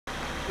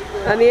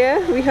And here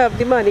we have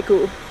the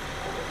Manicou.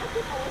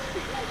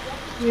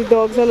 The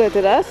dogs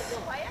alerted us.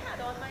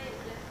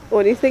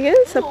 Only thing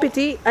is, a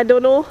pity, I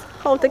don't know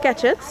how to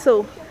catch it,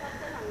 so.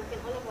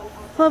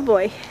 Oh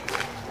boy.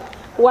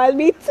 Wild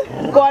meat,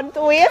 gone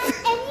to waste.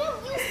 And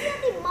you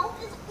see the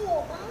mouth is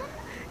open?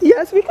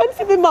 Yes, we can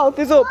see the mouth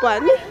is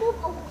open.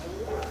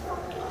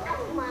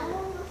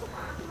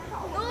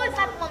 No, it's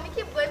like mommy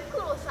keep going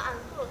closer and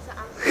closer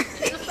and closer.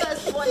 She's the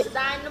first one to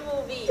die in the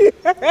movie.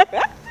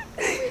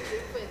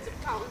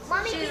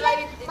 Mommy, She's be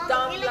like the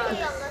dumb Mommy, be like the blood.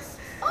 youngest.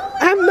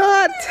 I'm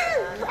not.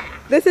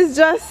 This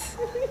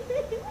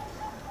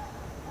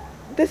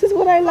is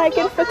what I like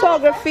in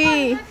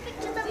photography.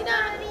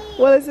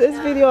 Well, it's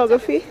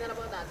videography.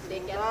 They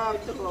get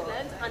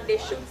lens and they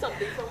shoot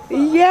something from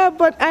Yeah,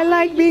 but I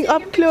like being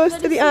up close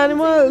to the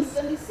animals.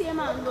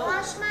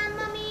 Gosh, man,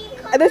 mommy.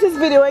 This is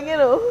videoing, you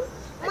know.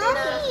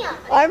 Mommy.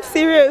 I'm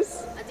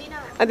serious.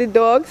 Adina, And the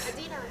dogs?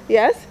 Adina,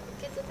 Yes?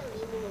 kids are telling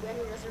you move away and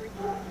you just read.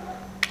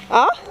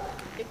 Huh?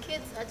 The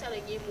kids are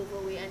telling you move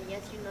away and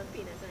yet you're not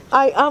paying attention.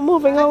 I am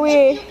moving If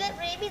away. you get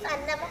rabies,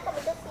 I'm never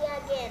coming to see you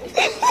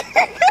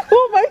again.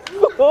 Oh my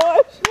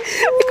gosh.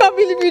 I can't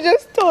believe you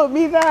just told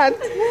me that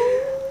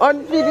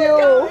on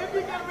video.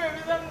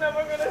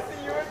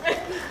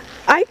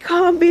 I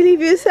can't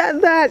believe you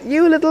said that,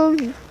 you little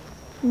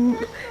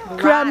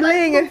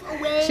crumbling.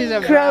 She's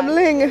a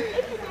Crumbling.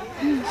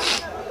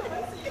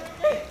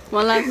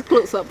 One last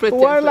close up, pretty.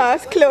 One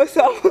last close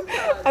up.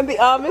 And the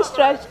arm is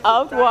stretched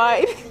out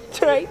wide,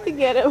 trying to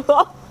get him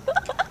off.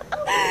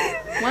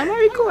 Why am I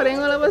recording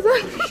all of a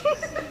sudden?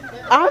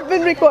 I've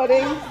been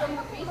recording.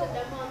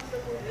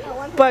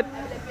 But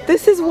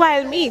this is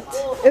wild meat,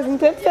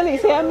 isn't it,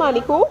 Felicia and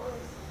Manicou?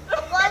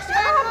 Gosh,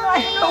 man,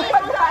 mommy.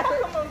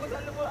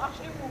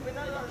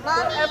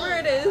 Whatever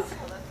it is.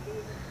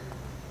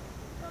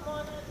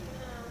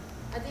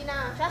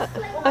 Adina, just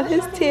like And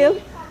his tail.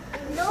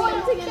 No,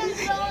 you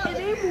can't. it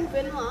ain't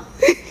moving, huh?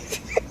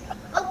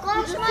 Oh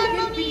gosh, man,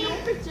 mommy.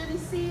 Picture the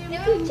same thing,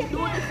 no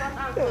different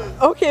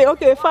angle.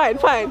 Okay, fine.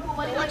 Fine.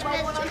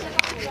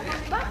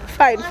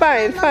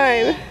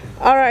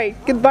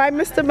 Alright, goodbye,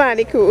 Mr.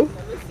 Manicou.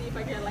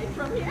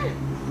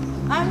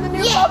 I'm the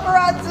new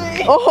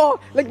paparazzi. Oh,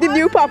 like the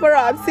new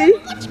paparazzi.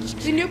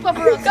 The new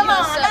paparazzi. Come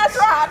on, that's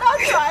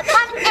right.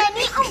 And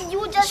any of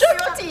you just Show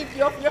your teeth,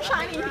 your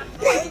shiny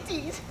pointy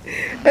teeth.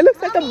 It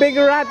looks like a big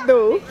rat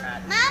though.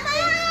 Mama.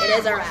 It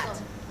is a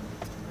rat.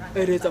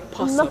 It is a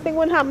possum. Nothing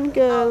would happen,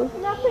 girl.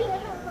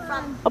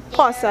 A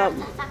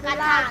possum.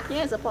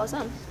 Yeah, it's a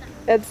possum.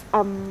 It's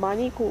a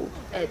Manicou.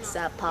 It's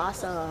a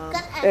possum.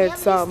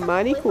 It's a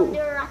Manicou.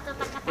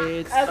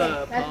 It's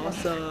a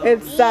possum.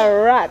 It's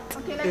a rat.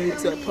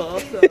 It's a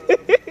possum.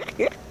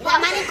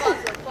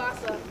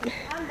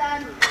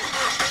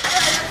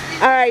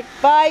 Alright,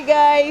 bye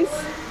guys.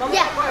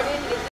 Yeah.